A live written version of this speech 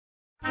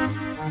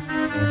Okay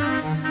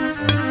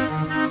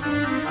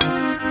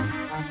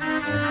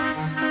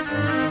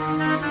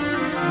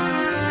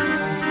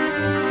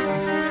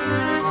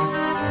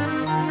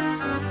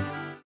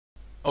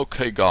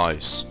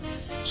guys,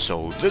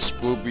 so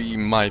this will be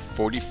my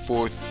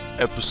 44th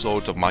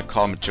episode of my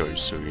commentary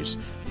series,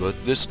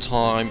 but this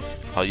time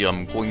I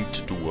am going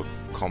to do a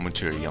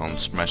commentary on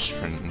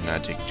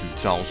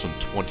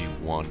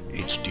SmashFanatic2021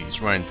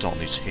 HD's rant on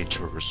his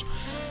haters.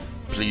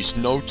 Please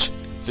note,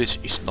 this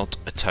is not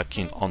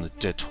attacking on a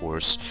dead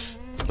horse,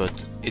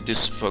 but it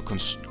is for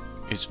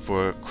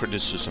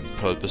criticism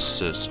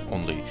purposes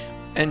only,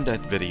 and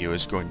that video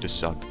is going to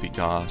suck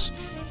because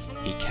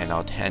he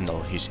cannot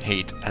handle his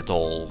hate at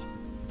all.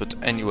 But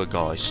anyway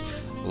guys,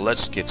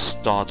 let's get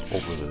started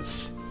over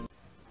this.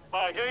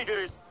 My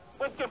haters,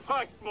 what the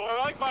fuck, more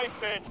like my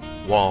fans.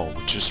 Wow,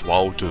 just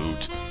wow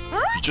dude.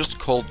 You just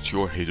called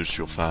your haters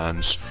your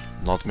fans.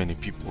 Not many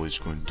people is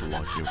going to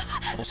like you.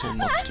 Also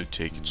not to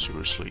take it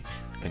seriously.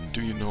 And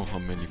do you know how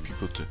many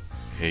people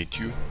hate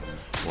you?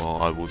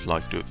 Well, I would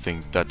like to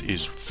think that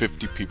is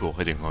 50 people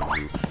hating on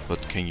you,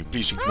 but can you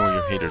please ignore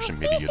your haters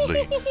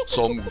immediately?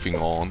 So moving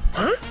on.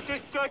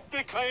 Just suck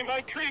the claim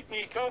I treat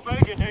Nico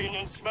Vegan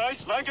and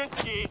Smash like a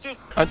Jesus.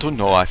 I don't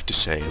know what I have to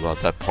say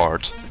about that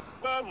part.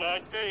 I'm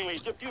not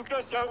famous. If you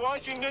just start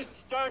watching this,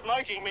 start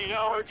liking me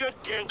now or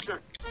get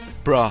cancer.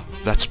 Bruh,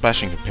 that's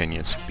bashing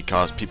opinions,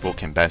 because people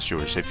can bash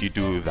yours if you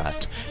do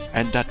that.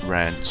 And that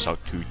rant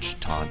sucked huge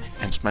ton,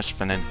 and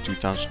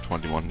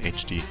SmashFanatic2021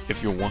 HD,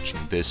 if you're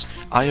watching this,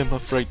 I am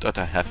afraid that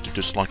I have to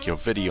dislike your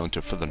video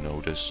until further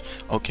notice.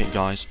 Okay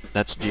guys,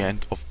 that's the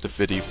end of the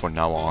video for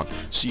now on.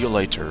 See you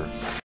later.